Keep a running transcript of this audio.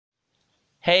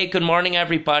Hey, good morning,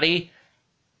 everybody.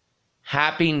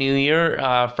 Happy New Year,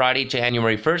 Friday,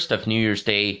 January 1st of New Year's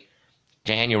Day,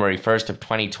 January 1st of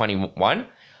 2021.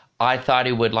 I thought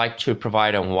I would like to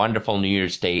provide a wonderful New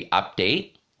Year's Day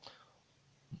update.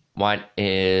 What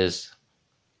is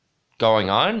going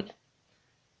on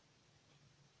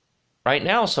right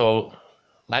now? So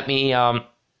let me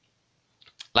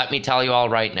tell you all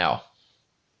right now.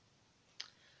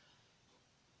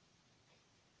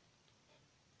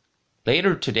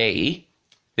 Later today,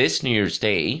 this New Year's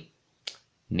Day,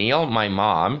 Neil, my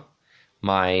mom,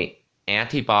 my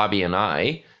Auntie Bobby, and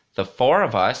I, the four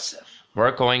of us,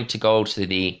 we're going to go to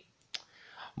the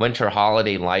Winter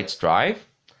Holiday Lights Drive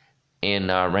in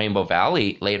Rainbow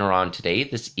Valley later on today,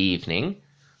 this evening,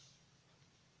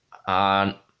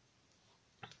 on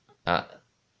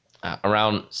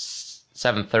around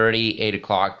 7:30, 8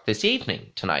 o'clock this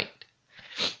evening tonight.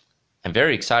 I'm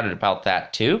very excited about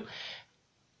that too.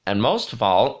 And most of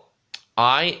all,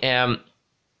 I am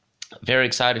very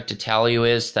excited to tell you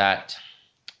is that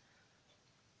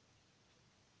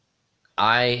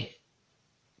I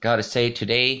gotta say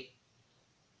today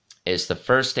is the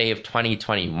first day of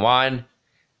 2021.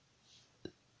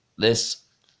 This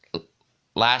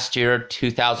last year,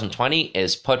 2020,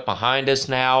 is put behind us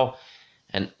now.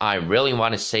 And I really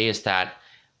want to say is that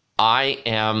I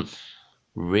am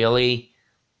really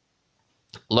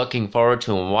looking forward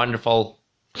to a wonderful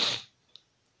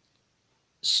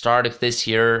start of this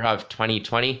year of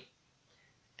 2020,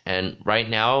 and right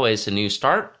now is a new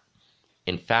start.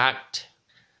 In fact,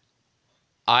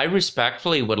 I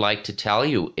respectfully would like to tell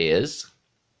you is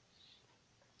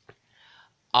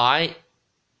I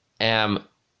am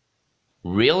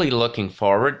really looking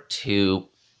forward to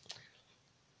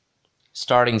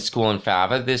starting school in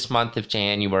Fava this month of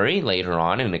January, later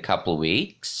on in a couple of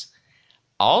weeks.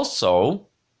 Also,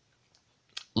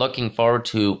 looking forward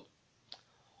to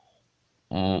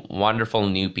wonderful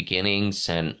new beginnings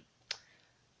and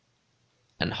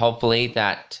hopefully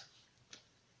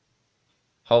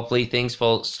things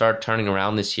will start turning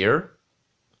around this year,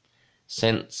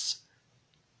 since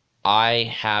I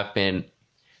have been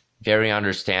very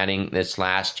understanding this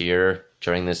last year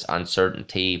during this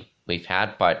uncertainty we've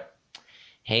had. But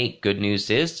hey, good news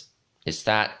is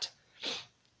that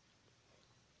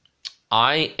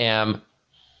I am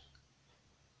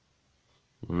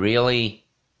really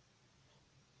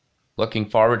looking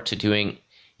forward to doing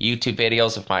YouTube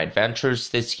videos of my adventures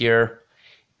this year,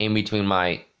 in between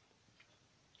my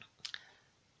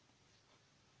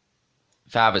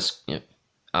Fava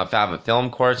film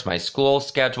course, my school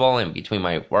schedule, in between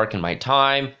my work and my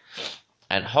time.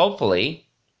 And hopefully,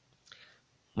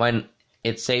 when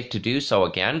it's safe to do so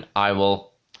again, I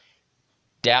will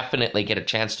definitely get a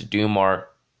chance to do more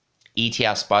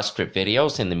ETS bus trip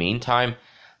videos. In the meantime,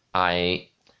 I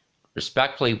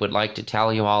respectfully would like to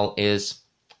tell you all is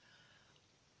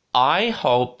I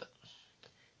hope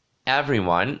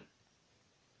everyone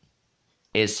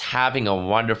is having a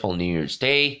wonderful New Year's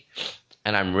Day,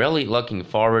 and I'm really looking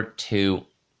forward to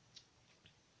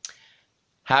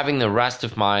having the rest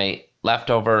of my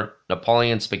leftover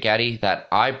Napoleon spaghetti that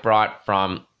I brought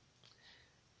from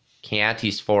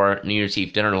Chianti's for New Year's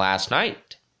Eve dinner last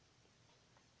night.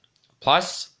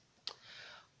 Plus,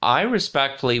 I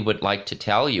respectfully would like to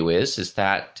tell you is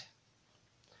that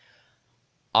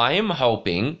I am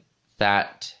hoping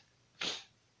that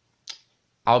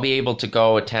I'll be able to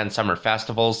go attend summer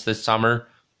festivals this summer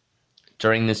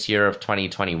during this year of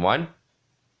 2021.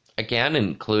 Again,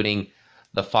 including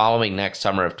the following next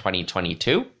summer of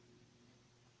 2022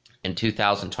 and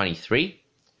 2023.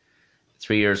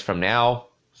 3 years from now,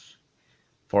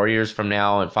 4 years from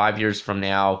now, and 5 years from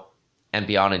now, and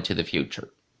beyond into the future.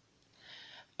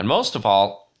 And most of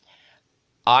all,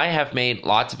 I have made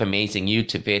lots of amazing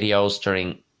YouTube videos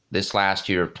during this last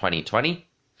year of 2020,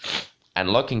 and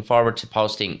looking forward to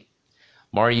posting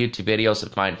more YouTube videos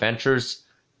of my adventures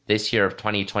this year of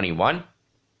 2021,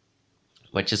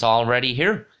 which is already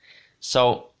here.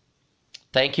 So,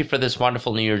 thank you for this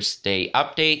wonderful New Year's Day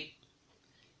update.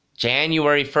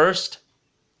 January 1st,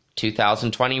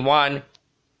 2021.